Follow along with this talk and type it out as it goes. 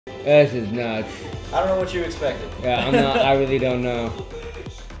This is nuts. I don't know what you expected. Yeah, I'm not. I really don't know.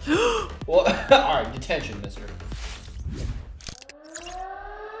 Well, all right, detention, mister.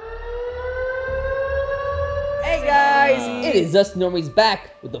 Hey guys, it is us Normies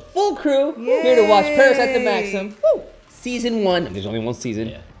back with the full crew here to watch Parasyte the Maxim. Woo. Season 1, there's only one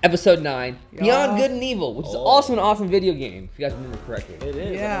season, episode 9, Beyond Good and Evil, which is also an awesome video game, if you guys remember correctly. It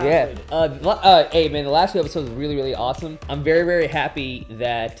is. Yeah. Hey man, the last 2 episodes were really, really awesome. I'm very, very happy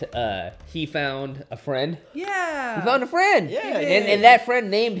that he found a friend. Yeah. He found a friend. Yeah. And that friend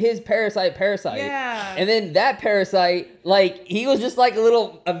named his Parasyte Parasyte. Yeah. And then that Parasyte, like, he was just like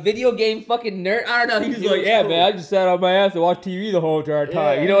a video game fucking nerd. I don't know. He was like, yeah, man, I just sat on my ass and watched TV the whole entire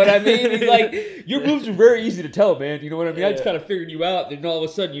time. Yeah. You know what I mean? He's like, your moves are very easy to tell, man. You know what I mean? I just kind of figured you out. Then all of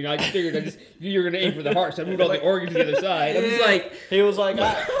a sudden, I just figured you were going to aim for the heart. So I moved all the organs to the other side. I'm just like, he was like,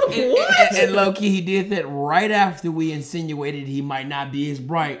 and low-key, he did that right after we insinuated he might not be as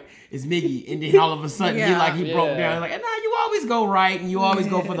bright as Migi, and then all of a sudden he broke down like, nah, you always go right and you always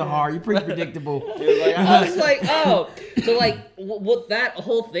go for the heart. You're pretty predictable. I was like, oh, so like with that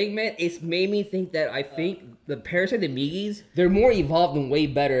whole thing, man, it's made me think that I think the Parasyte, the Migis, they're more evolved and way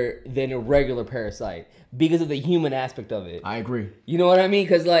better than a regular Parasyte because of the human aspect of it. I agree. You know what I mean?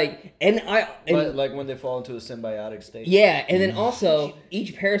 Because like, like when they fall into a symbiotic state. Yeah, and then also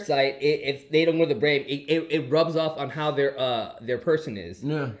each Parasyte, if they don't go to the brain, it rubs off on how their person is.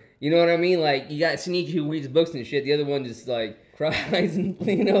 Yeah. You know what I mean? Like, you got Shinichi who reads books and shit. The other one just, like, cries and,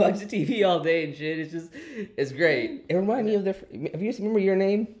 watches TV all day and shit. It's great. It reminds me of have you remember Your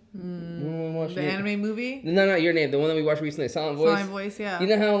Name? The anime movie? No, not Your Name. The one that we watched recently, Silent Voice. Silent Voice, yeah. You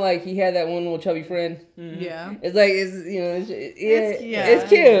know how, like, he had that one little chubby friend? Yeah. It's like, it's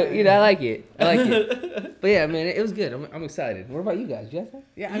cute. I like it. But yeah, man, it was good. I'm excited. What about you guys? You guys?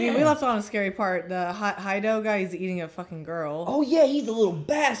 Yeah, I mean, we left on a scary part. The Hido guy is eating a fucking girl. Oh yeah, he's a little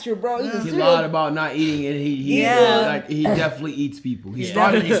bastard, bro. He lied about not eating it. He definitely eats people. He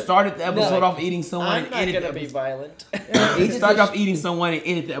started the episode off eating someone and ended gonna be violent. He started off eating someone and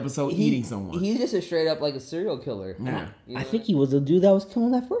ended the episode eating someone. He's just a straight up like a serial killer. Yeah. I think he was the dude that was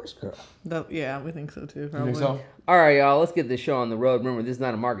killing that first girl. Yeah, we think so too. You Probably. think so? All right, y'all, let's get this show on the road. Remember, this is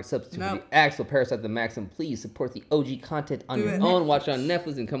not a market substitute for Nope. the actual Parasyte the Maxim. Please support the OG content on your own. Watch it on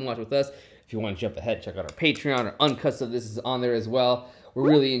Netflix and come watch with us. If you want to jump ahead, check out our Patreon. Our uncut stuff, this is on there as well. We're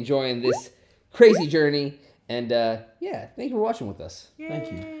really enjoying this crazy journey. And yeah, thank you for watching with us. Yay.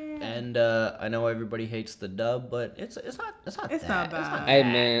 Thank you. And I know everybody hates the dub, but it's not bad. Hey,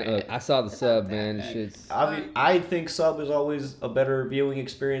 man, look, I saw the sub, man. I think sub is always a better viewing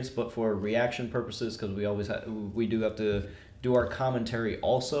experience, but for reaction purposes, because we do have to do our commentary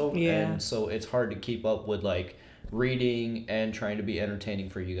also, and so it's hard to keep up with like reading and trying to be entertaining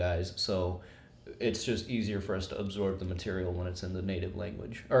for you guys. So it's just easier for us to absorb the material when it's in the native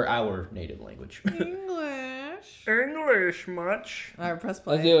language or our native language. English much. All right, press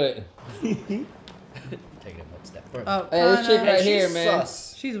play. Let's do it. Take it one step. Oh, Hey, this chick right here, She's man.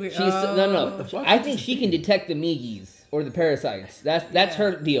 sus. she's weird. No. I think she can detect the Migis or the Parasytes. That's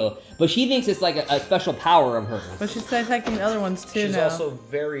her deal. But she thinks it's like a special power of hers. But she's detecting the other ones too She's now. also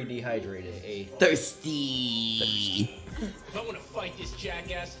very dehydrated. Thirsty. If I want to fight this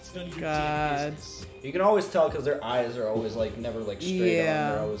jackass, it's none of your God. damn business. You can always tell because their eyes are always like never like straight on.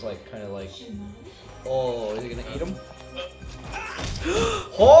 They're always like kind of like, oh, is he gonna eat him?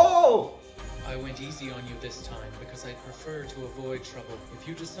 Oh! I went easy on you this time because I'd prefer to avoid trouble. If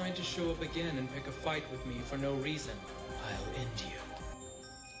you decide to show up again and pick a fight with me for no reason, I'll end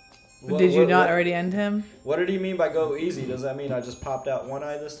you. Did you not already end him? What did he mean by go easy? Does that mean I just popped out one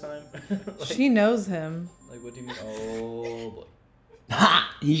eye this time? Like, She knows him. like what do you mean? Oh boy.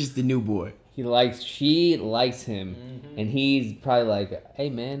 Ha! He's just the new boy. She likes him, and he's probably like, "Hey,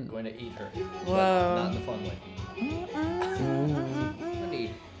 man, Going to eat her. Whoa. But not in the fun way.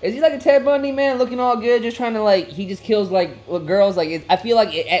 is he like a Ted Bundy, man, looking all good, just trying to like he just kills like girls? Like I feel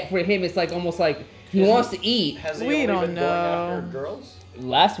like for him, it's like almost like he wants to eat. Has he We only don't been know. going after girls?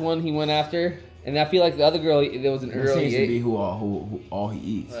 Last one he went after, and I feel like the other girl there was an That girl seems he to be ate. who all he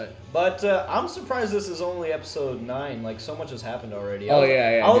eats. Right. But I'm surprised this is only episode 9. Like so much has happened already. Oh,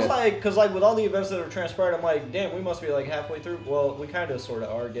 yeah. I was like, because like with all the events that have transpired, I'm like, damn, we must be like halfway through. Well, we kind of sort of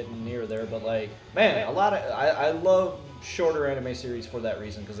are getting near there, but like, man, a lot of I love shorter anime series for that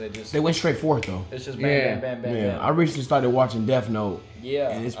reason because They went straight for it though. it's just Yeah. bam, bam, bam, Yeah, bam. I recently started watching Death Note. Yeah,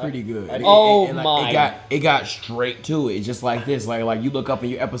 And it's pretty good. It It got straight to it. Just like this. Like you look up in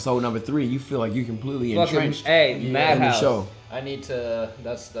your episode number 3, you feel like you're completely Fucking, entrenched hey, in the Madhouse. show. I need to.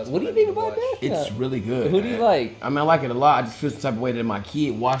 That's. What do you think about that? It's really good. Who do you like? I mean, I like it a lot. I just feel some type of way that my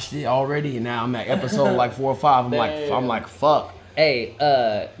kid watched it already, and now I'm at episode like 4 or 5. I'm like, fuck.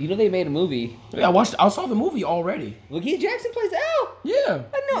 Hey, you know they made a movie. Yeah, I saw the movie already. Lakeith Jackson plays Al. Yeah.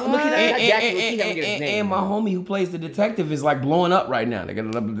 I know. And my homie who plays the detective is like blowing up right now.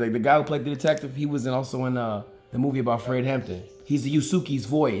 The guy who played the detective, he was also in the movie about Fred Hampton. He's the Yusuke's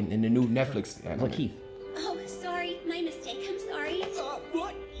voice in the new Netflix. Lakeith. Oh, sorry, my mistake. I'm sorry.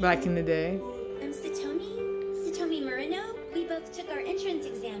 What? Back in the day. Satomi Murano. We both took our entrance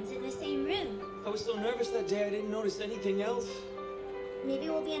exams in the same room. I was so nervous that day I didn't notice anything else. Maybe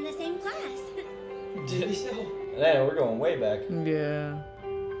we'll be in the same class. Maybe so. Man, we're going way back. Yeah.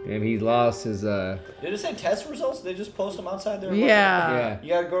 And he's lost his Did it say test results? They just post them outside there? Yeah. You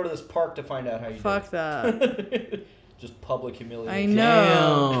gotta go to this park to find out how you Fuck that. did. Just public humiliation. I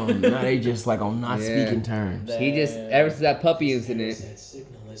know. Damn. Now they just like on not speaking terms. He just, ever since that puppy incident. That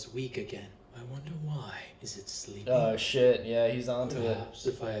signal is weak again. I wonder why. Is it sleeping? Oh shit, yeah, he's onto it. Perhaps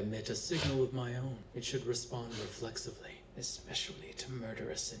if I emit a signal of my own, it should respond reflexively, especially to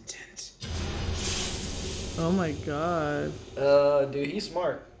murderous intent. Oh my god. Dude, he's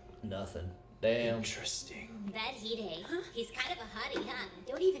smart. Nothing. Damn. Interesting. That Hide. He's kind of a hottie, huh?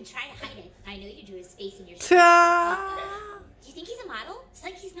 Don't even try to hide it. I know you drew his face in your Ta- Do you think he's a model? It's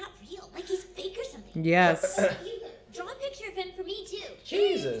like he's not real. Like he's fake or something. Yes. You draw a picture of him for me, too.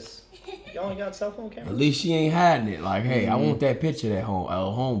 Jesus. Y'all ain't got cell phone At cameras? least she ain't hiding it. Like, hey, I want that picture of that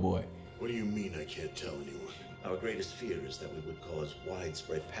homeboy. What do you mean I can't tell anyone? Our greatest fear is that we would cause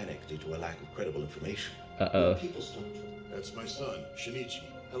widespread panic due to a lack of credible information. Uh-oh. People stop. That's my son, Shinichi.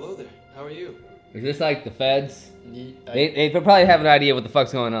 Hello there. How are you? Is this like the feds? They probably have an idea what the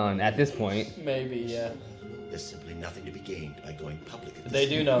fuck's going on at this point. Maybe, yeah. There's simply nothing to be gained by going public at this They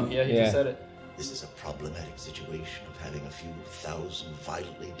do stage. know. Yeah, he just said it. This is a problematic situation of having a few thousand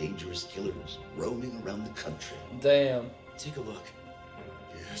violently dangerous killers roaming around the country. Damn. Take a look.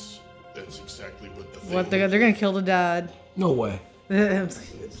 Yes, that's exactly what the What, they're gonna kill the dad. No way. Yeah.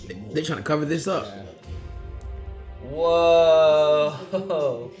 They're trying to cover this up.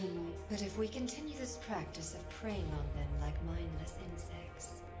 Whoa. But if we continue this practice of preying on them like mindless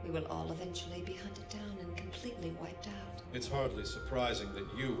insects, we will all eventually be hunted down and completely wiped out. It's hardly surprising that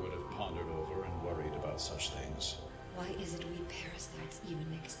you would have pondered over and worried about such things. Why is it we parasites even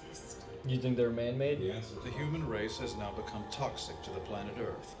exist? You think they're man-made? Yes, the human race has now become toxic to the planet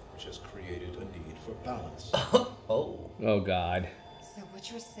Earth, which has created a need for balance. Oh. Oh god. So what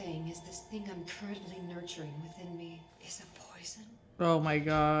you're saying is this thing I'm currently nurturing within me is a poison? Oh my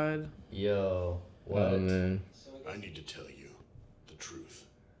god. Yo. What? Oh man. I need to tell you the truth.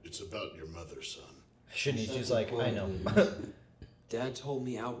 It's about your mother, son. Shinichi's like, I know. Dad told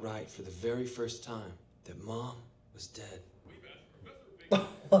me outright for the very first time that Mom was dead.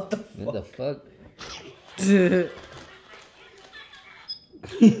 What the fuck? What the fuck?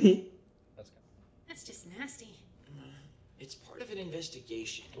 That's just nasty. It's part of an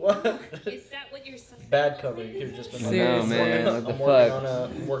investigation. What? Is that what you're saying? Bad cover. You could've just been like, No, man. What the I'm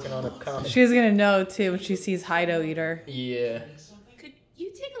fuck? working on a comic. She's gonna know too when she sees Hido eat her. Yeah. Could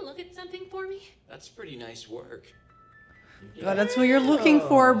you take a look at something for me? That's pretty nice work. God, that's what you're looking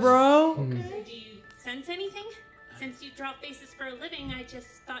for, bro. Do you sense anything? Since you draw faces for a living, I just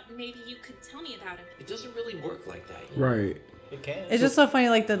thought maybe you could tell me about him. It doesn't really work like that. Right. It can. It's just so funny,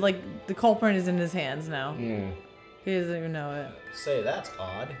 like the culprit is in his hands now. Yeah. He doesn't even know it. Say that's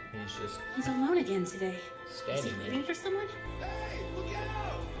odd. He's just He's alone again today. Is he standing there. waiting for someone?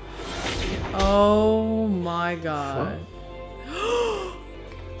 Oh my god.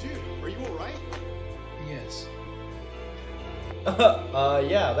 Dude, are you alright? Yes.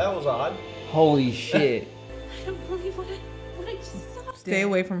 Yeah, that was odd. Holy shit. I don't believe what I just saw. Stay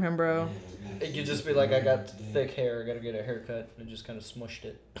away from him, bro. It could just be like, I got thick hair, I gotta get a haircut, and just kind of smushed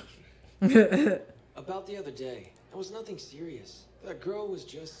it. About the other day, there was nothing serious. That girl was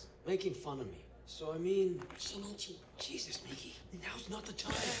just making fun of me. So I mean, Shinichi, Jesus, Migi, now's not the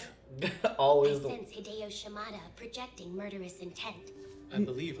time. Always I the. sense Hideo Shimada projecting murderous intent. I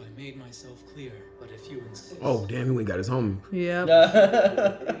believe I made myself clear, but if you insist, Oh, damn, he went and got his homie.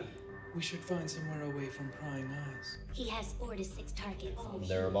 Yep. we should find somewhere away from prying eyes. He has 4 to 6 targets.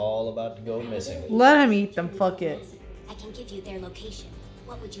 They're all about to go missing. Let him eat them. Fuck it. I can give you their location.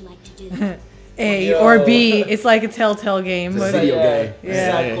 What would you like to do? A Yo. or B. It's like a Telltale game. It's a but- video game.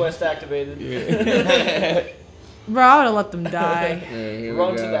 Yeah. Side quest activated. Bro, I would have let them die. Yeah, here we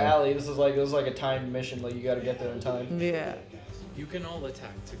Run to go. the alley. This is like a timed mission. Like you gotta get there in time. Yeah. You can all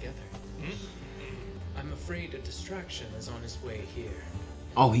attack together. I'm afraid a distraction is on his way here.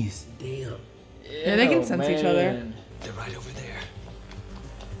 Oh, he's damn. Yeah, they can sense each other. man. They're right over there.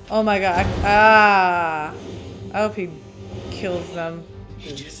 Oh my god. Ah. I hope he kills them.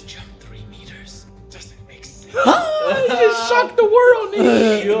 He just jumped 3 meters. Doesn't make sense. He just shocked the world,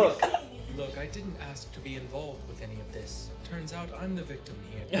 nigga. Look, I didn't ask to be involved with any of this. Turns out I'm the victim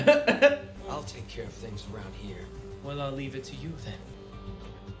here. I'll take care of things around here. Well, I'll leave it to you then.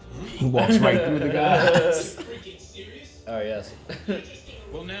 He walks right through the guys. Freaking serious? Oh, yes.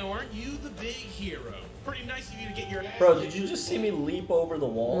 Well, now aren't you the big hero? Pretty nice of you to get your ass. Bro, did you just see me leap over the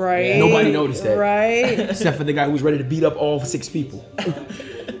wall? Right. Yeah. Nobody noticed that. Right. Except for the guy who was ready to beat up all 6 people.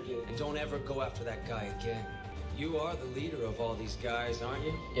 And don't ever go after that guy again. You are the leader of all these guys, aren't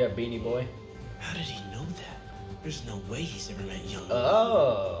you? Yeah, Beanie Boy. How did he know that? There's no way he's ever met young.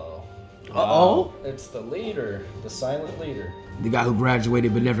 Oh. Uh-oh. It's the leader, the silent leader. The guy who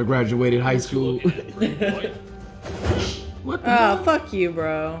graduated but never graduated high school. What the hell? Fuck you,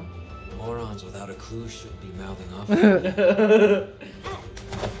 bro. Morons without a clue shouldn't be mouthing off.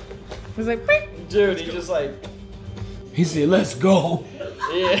 He's like, Beep. Dude, he just like. He said, let's go.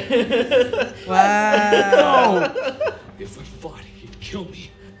 Yeah. Wow. If I fought, he'd kill me.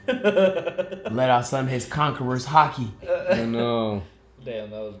 Let our son his conqueror's hockey. Oh no.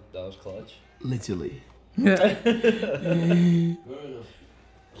 Damn, that was clutch. Literally.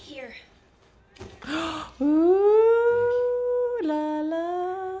 Here. Ooh, la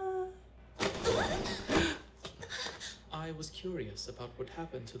la. I was curious about what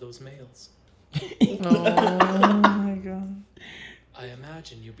happened to those males. Oh my god. I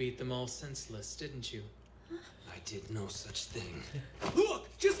imagine you beat them all senseless, didn't you? I did no such thing. Look,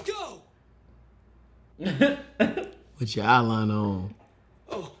 just go! With your eyeliner on.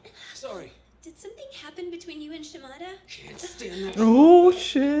 Oh, sorry. Did something happen between you and Shimada? Can't stand that. Oh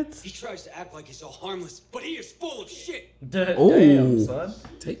shit. He tries to act like he's all harmless, but he is full of shit. Damn, son.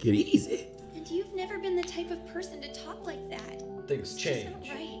 Take it easy. And you've never been the type of person to talk like that. Things It's change. not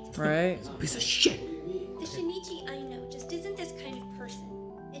right. Right. Piece of shit. The Shinichi I know just isn't this kind of person.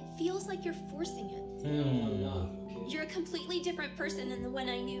 It feels like you're forcing it. You're a completely different person than the one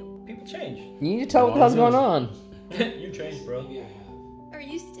I knew. People change. You need to tell what the hell's going on. You changed, bro. Are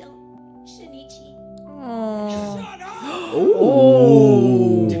you still Shinichi? Oh.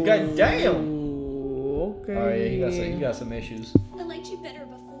 Oh. Dude, God damn. Okay. Oh yeah, you got some issues. I liked you better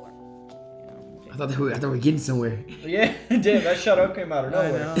before. I thought we were getting somewhere. Yeah, damn, that shout out came out of I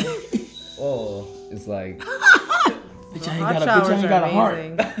nowhere. know. Oh, It's like, Bitch, I Hot ain't showers got are a heart.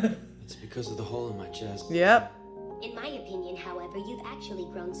 amazing. It's because of the hole in my chest. Yep. In my opinion, however, you've actually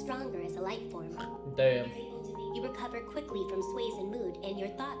grown stronger as a life form. damn. You recover quickly from sways and mood, and your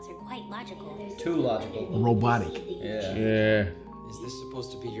thoughts are quite logical. Too logical. Robotic. Yeah. yeah. Is this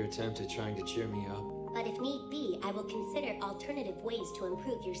supposed to be your attempt at trying to cheer me up? But if need be, I will consider alternative ways to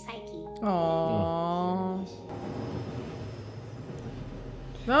improve your psyche. Aww.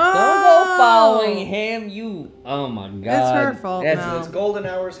 Don't go following him, you. Oh my god. It's her fault now. It's golden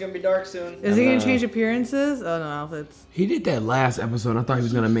hour. It's gonna be dark soon. Is he gonna change appearances? Oh no, outfits. He did that last episode. I thought he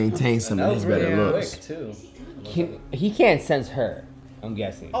was gonna maintain some That of was his better really looks. quick too. He can't sense her, I'm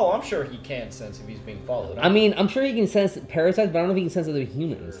guessing. Oh, I'm sure he can sense if he's being followed. I mean, I'm sure he can sense parasites, but I don't know if he can sense other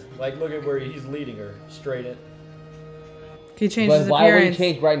humans. Like, look at where he's leading her straight in. He changed But his why would he appearance.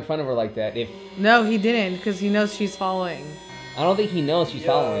 change right in front of her like that? If No, he didn't, because he knows she's following. I don't think he knows she's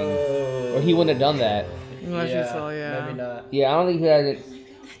following, or he wouldn't have done that. Unless she saw, yeah. Maybe not. Yeah, I don't think he had it.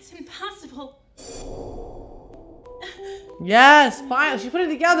 That's impossible. Yes, finally, she put it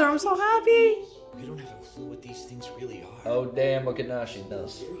together. I'm so happy. We don't have a clue what these things really are. Oh damn! Look at now she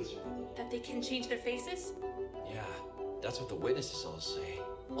does. That they can change their faces? Yeah, that's what the witnesses all say.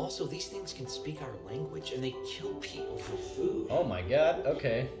 Also, these things can speak our language, and they kill people for food. Oh my god.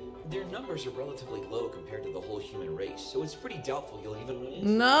 Okay. Their numbers are relatively low compared to the whole human race, so it's pretty doubtful you'll even run into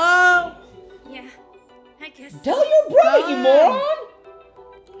them. No. Yeah, I guess. Tell your brother, you moron!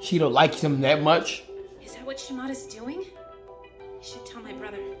 She don't like him that much. Is that what Shimada's doing? I should tell my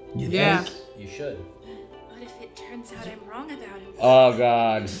brother. You Yeah. think? You should. What if it turns out I'm wrong about him? Oh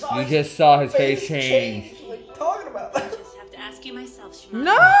god, you just saw his face change. What are you talking about? I just have to ask you myself, Shimada.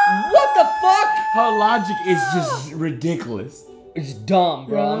 No. What the fuck? Her logic is just ridiculous. It's dumb,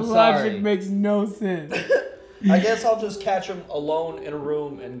 bro. Her I'm logic sorry. makes no sense. I guess I'll just catch him alone in a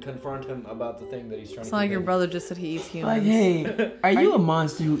room and confront him about the thing that he's trying It's to not like do. your brother just said he eats humans. Like, hey, are you a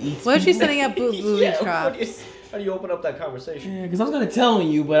monster who eats What if she's people? setting up booby Yeah, traps? how do you open up that conversation? Yeah, because I was going to tell on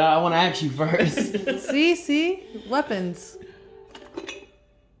you, but I want to ask you first. See? Weapons.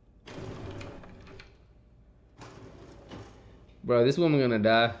 Bro, this woman gonna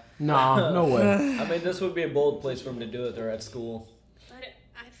die. Nah, no way. I mean, this would be a bold place for him to do it. They're at school. But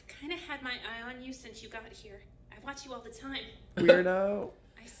I've kind of had my eye on you since you got here. I watch you all the time. Weirdo.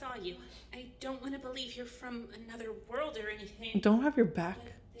 I saw you. I don't want to believe you're from another world or anything. Don't have your back.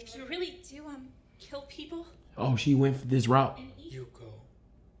 But if you really do, kill people, Oh, she went for this route. You go.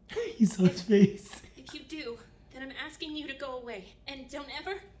 He saw his face. If you do, then I'm asking you to go away. And don't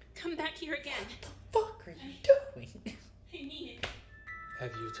ever come back here again. What the fuck are you doing? I mean it.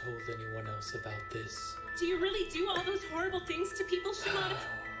 Have you told anyone else about this? Do you really do all those horrible things to people, Shimada?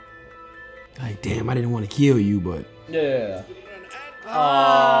 Like, damn, I didn't want to kill you, but... Yeah.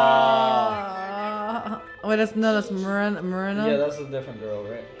 Wait, that's Marina? Yeah, that's a different girl,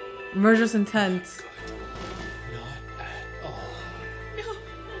 right? Murderous intent.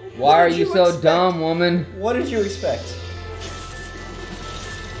 Why are you so dumb, woman? What did you expect?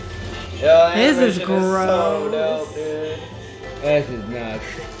 Yeah, His is so gross. dope, dude. This is nuts.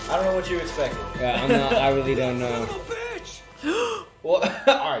 I don't know what you expected. Yeah, I'm not. I really don't know. Well,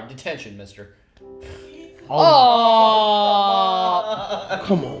 all right, detention, mister. Oh!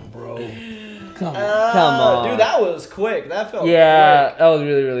 Come on, bro. Come on. Dude, that was quick. That felt quick. That was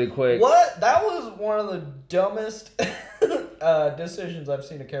really, really quick. What? That was one of the dumbest decisions I've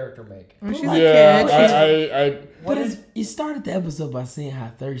seen a character make. Well, she's a kid. But you started the episode by saying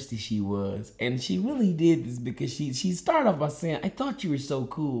how thirsty she was, and she really did this because she started off by saying, "I thought you were so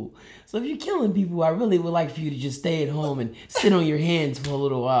cool. So if you're killing people, I really would like for you to just stay at home and sit on your hands for a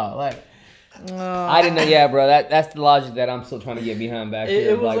little while." Like, I didn't know. Yeah, bro. That's the logic that I'm still trying to get behind back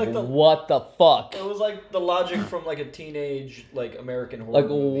here. It was like what the fuck? It was like the logic from like a teenage like American horror Like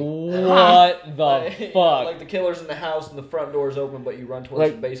movie. what the fuck? Like the killer's in the house and the front door's open, but you run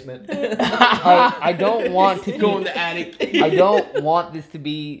towards the basement. I don't want to go in the attic. I don't want this to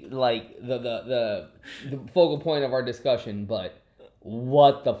be like the focal point of our discussion, but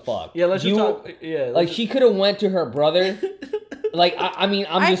what the fuck? Yeah, let's just talk. Yeah, like she could have went to her brother. Like I mean,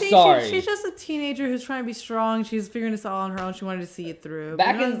 I'm just sorry. She's just a teenager who's trying to be strong. She's figuring this all on her own. She wanted to see it through.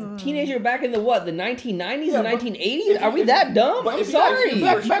 Back in the what? The 1990s and 1980s? Are we that dumb? I'm sorry.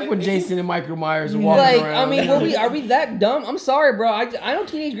 Back when Jason and Michael Myers were walking around. I mean, are we that dumb? I'm sorry, bro. I know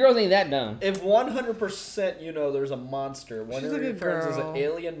teenage girls ain't that dumb. If 100% you know there's a monster, one of your friends is an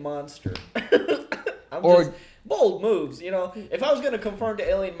alien monster. Bold moves, you know. If I was gonna confront the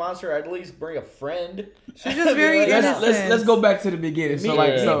alien monster, I'd at least bring a friend. She's just very innocent. Let's go back to the beginning. Me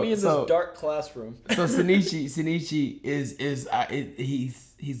in this dark classroom. So Shinichi is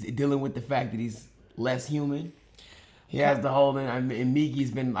he's dealing with the fact that he's less human. He has the whole thing. And Migi's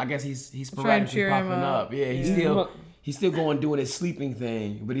been, I guess he's sporadically popping up. Yeah, he's still going doing his sleeping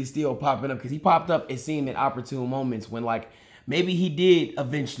thing, but he's still popping up because he popped up. It seemed at opportune moments when like. Maybe he did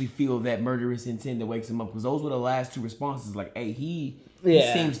eventually feel that murderous intent that wakes him up because those were the last two responses. Like, hey, he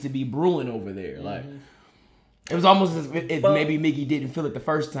seems to be brewing over there. Like, it was almost as if maybe Migi didn't feel it the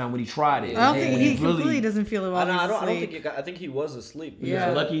first time when he tried it. I don't think he completely doesn't feel it while he's asleep. I don't think I think he was asleep. Yeah,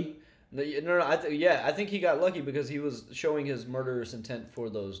 lucky. No. I think he got lucky because he was showing his murderous intent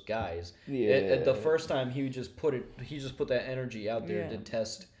for those guys. Yeah. The first time he just put that energy out there to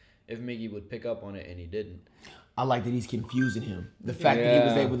test if Migi would pick up on it, and he didn't. I like that he's confusing him. The fact that he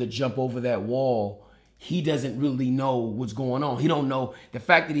was able to jump over that wall, he doesn't really know what's going on. He don't know. The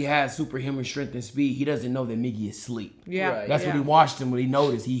fact that he has superhuman strength and speed, he doesn't know that Migi is asleep. Yeah. Right. That's what he watched him when he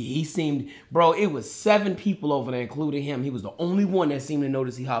noticed. He seemed, bro, it was 7 people over there, including him. He was the only one that seemed to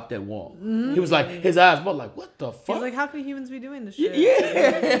notice he hopped that wall. Mm-hmm. He was like, his eyes were like, what the fuck? He's like, how can humans be doing this shit?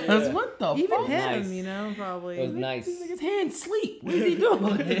 Yeah. What the Even fuck? him, you know, probably. It was nice. His hands sleep. What is he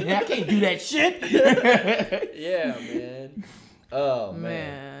doing? I can't do that shit. Yeah, man. Oh,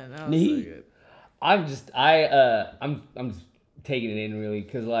 man. That was so good. I'm just taking it in really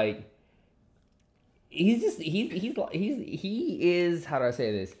because like he is, how do I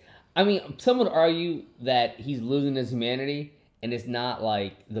say this? I mean, some would argue that he's losing his humanity and it's not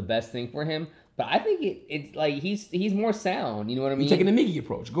like the best thing for him. But I think it's like he's more sound. You know what I mean? You're taking the Migi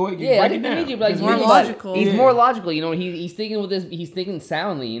approach. Go ahead, break it down. He's more logical. He's more logical. You know, he's thinking with this. He's thinking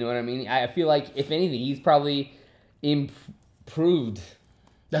soundly. You know what I mean? I feel like if anything, he's probably improved.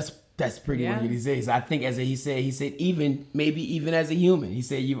 That's pretty much what he says. I think he said maybe even as a human, he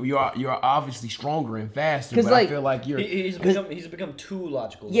said you're obviously stronger and faster. But like, I feel like he's become too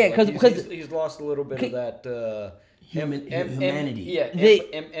logical. Yeah, because he's lost a little bit of that humanity.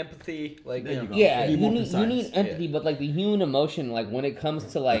 Empathy. Like you need empathy, but like the human emotion, like when it comes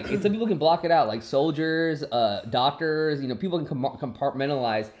to like, some people can block it out, like soldiers, doctors. You know, people can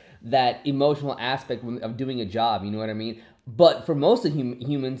compartmentalize that emotional aspect of doing a job. You know what I mean? But for most of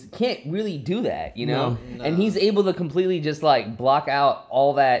humans, can't really do that, you know? No. And he's able to completely just, like, block out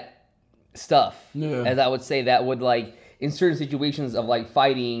all that stuff, as I would say, that would, like, in certain situations of, like,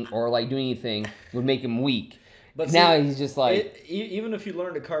 fighting or, like, doing anything would make him weak. But now he's just, like... even if you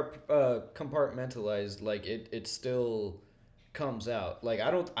learn to compartmentalize, like, it's still... comes out. Like, I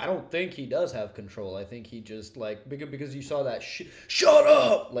don't think he does have control. I think he just, like, because you saw that shut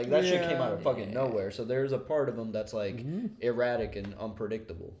up! Like, that shit came out of fucking nowhere. So there's a part of him that's, like, erratic and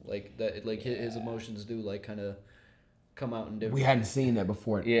unpredictable. Like, that, like, his emotions do, like, kind of come out in different... We hadn't seen that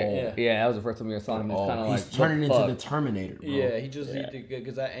before at all. Yeah, that was the first time we saw him. It's kind of like... He's turning into the Terminator, bro. Yeah,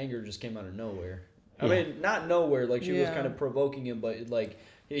 because that anger just came out of nowhere. I mean, not nowhere. Like, she was kind of provoking him, but, like...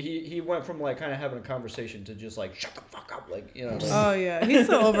 He went from, like, kind of having a conversation to just, like, shut the fuck up, like, you know. Oh, yeah. He's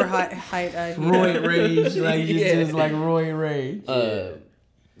so overhyped. Roy Rage. Like, just like Roy Rage. Damn,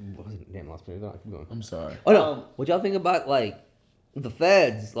 lost me. Keep going. I'm sorry. Oh, no. What y'all think about, like, the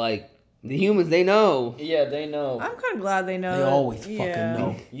feds? Like, the humans, they know. Yeah, they know. I'm kind of glad they know. They always fucking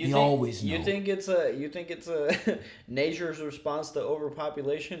know. They always know. You think it's a nature's response to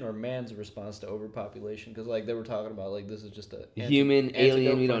overpopulation or man's response to overpopulation? Because, like, they were talking about, like, this is just a human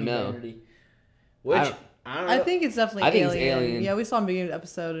alien we don't know. Which I don't know. I think it's definitely alien. It's alien. Yeah, we saw in the beginning of the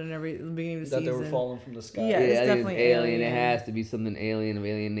episode and the beginning of the season. That they were falling from the sky. Yeah, it's definitely alien. It has to be something alien of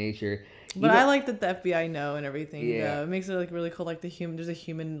alien nature. But I like that the FBI know and everything. Yeah. It makes it like really cool. Like there's a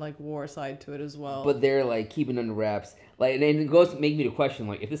human like war side to it as well. But they're like keeping under wraps. Like, and it goes to make me to question,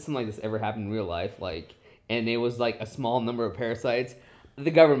 like, if this something like this ever happened in real life, like, and it was like a small number of parasites,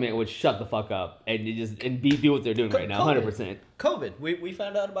 the government would shut the fuck up and do what they're doing right now, 100%. COVID. We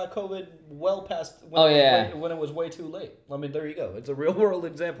found out about COVID well past when it was way too late. I mean, there you go. It's a real world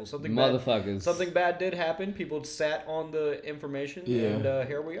example. Something bad did happen. People sat on the information, and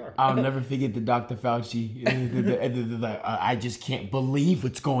here we are. I'll never forget the Dr. Fauci. I just can't believe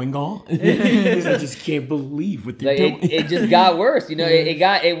what's going on. I just can't believe what they're doing. It just got worse. You know,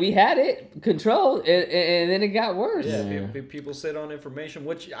 we had it controlled, and then it got worse. Yeah, people sit on information,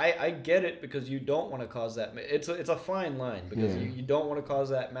 which I get it because you don't want to cause that. It's a fine line because you don't want to cause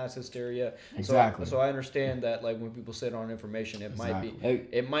that mass hysteria. Exactly. So I understand that, like, when people sit on information,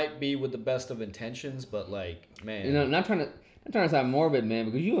 it might be with the best of intentions, but, like, man, you know, not trying to sound morbid, man,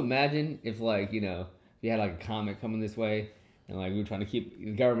 because you imagine if, like, you know, you had like a comet coming this way. And like the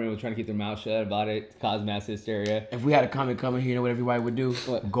government was trying to keep their mouth shut about it, to cause mass hysteria. If we had a comet coming here, you know what everybody would do?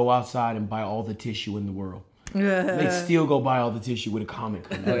 What? Go outside and buy all the tissue in the world. They'd still go buy all the tissue with a comet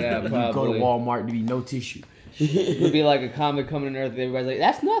coming. Oh yeah, probably. Go to Walmart, there'd be no tissue. It'd be like a comet coming to Earth. Everybody's like,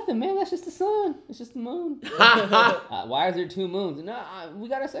 "That's nothing, man. That's just the sun. It's just the moon." Why is there two moons? No, we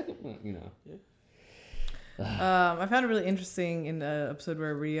got a second moon. You know. I found it really interesting in the episode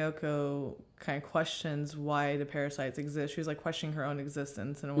where Ryoko kind of questions why the parasites exist. She was like questioning her own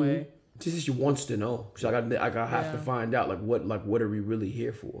existence in a way. She wants to know. She's like, I have to find out, like what are we really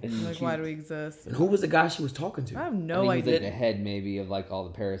here for? And like, why do we exist? And who was the guy she was talking to? I have no idea. idea. He's like the head, maybe, of like all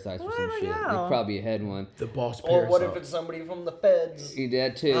the parasites or some shit. Like, probably a head one. The boss parasite. Or what if it's somebody from the feds? He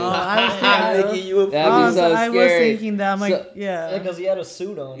did too. I was thinking that. I'm like, yeah, because he had a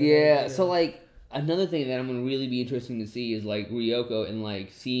suit on. Yeah. So like another thing that I'm gonna really be interesting to see is like Ryoko and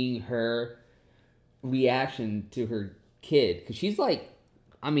like seeing her reaction to her kid, because she's like,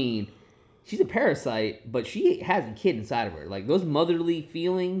 I mean, she's a parasite, but she has a kid inside of her. Like those motherly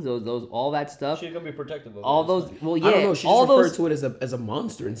feelings, those all that stuff. She's gonna be protective of all those. Well, yeah, I don't know. She just referred to it as a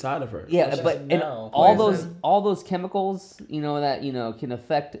monster inside of her. Yeah, but and all those chemicals, you know, that can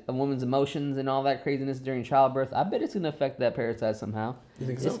affect a woman's emotions and all that craziness during childbirth. I bet it's gonna affect that parasite somehow. You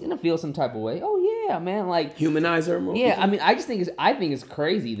think so? It's gonna feel some type of way. Oh yeah, man. Like humanize her more. Yeah, I mean, I think it's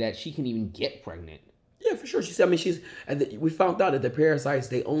crazy that she can even get pregnant. Yeah, for sure. She said. I mean, we found out that the parasites,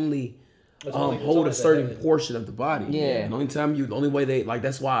 they only hold a certain portion of the body. Yeah. And the only way they, like,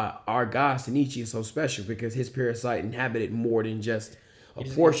 that's why our guy Shinichi is so special, because his parasite inhabited more than just a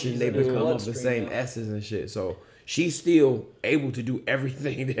portion. They become of the same essence and shit. So she's still able to do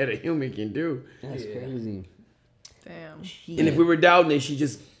everything that a human can do. That's crazy. Damn. And if we were doubting it, she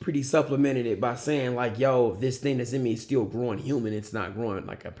just pretty supplemented it by saying, like, yo, this thing that's in me is still growing human. It's not growing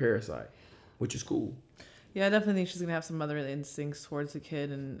like a parasite, which is cool. Yeah, I definitely think she's going to have some motherly instincts towards the kid,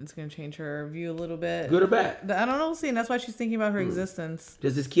 and it's going to change her view a little bit. Good or bad? I don't know. We'll see. And that's why she's thinking about her existence.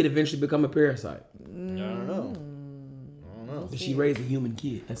 Does this kid eventually become a parasite? I don't know. Does she raise a human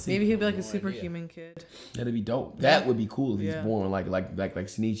kid? Maybe he'll be like a superhuman kid. That'd be dope. That would be cool if he's born like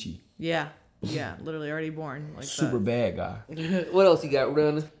Shinichi. Yeah. Yeah, literally already born. Like super bad guy. What else you got,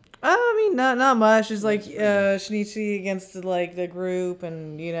 Run? I mean, not much. It's like Shinichi against like the group,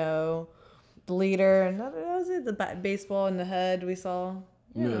 and the leader, and what was it? The baseball in the head we saw.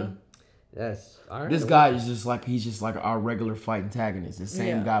 Yeah. Yes. This guy is just like our regular fight antagonist. The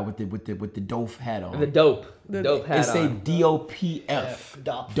same guy with the dope hat on. The dope hat. It's a DOPF.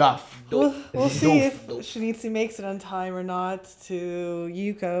 Duff. We'll see if Shinichi makes it on time or not to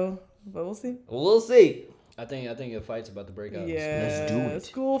Yuko, but we'll see. We'll see. I think a fight's about to break out. Yeah. Let's do it.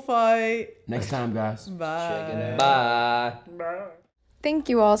 School fight. Next time, guys. Bye. Check it out. Bye. Bye. Thank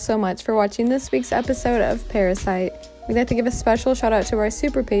you all so much for watching this week's episode of Parasyte. We'd like to give a special shout out to our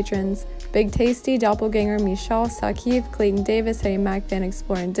super patrons, Big Tasty, Doppelganger, Michelle, Sakif, Clayton Davis, Hey Mac, Van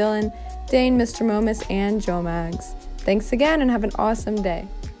Exploring Dylan, Dane, Mr. Momus, and Joe Mags. Thanks again and have an awesome day.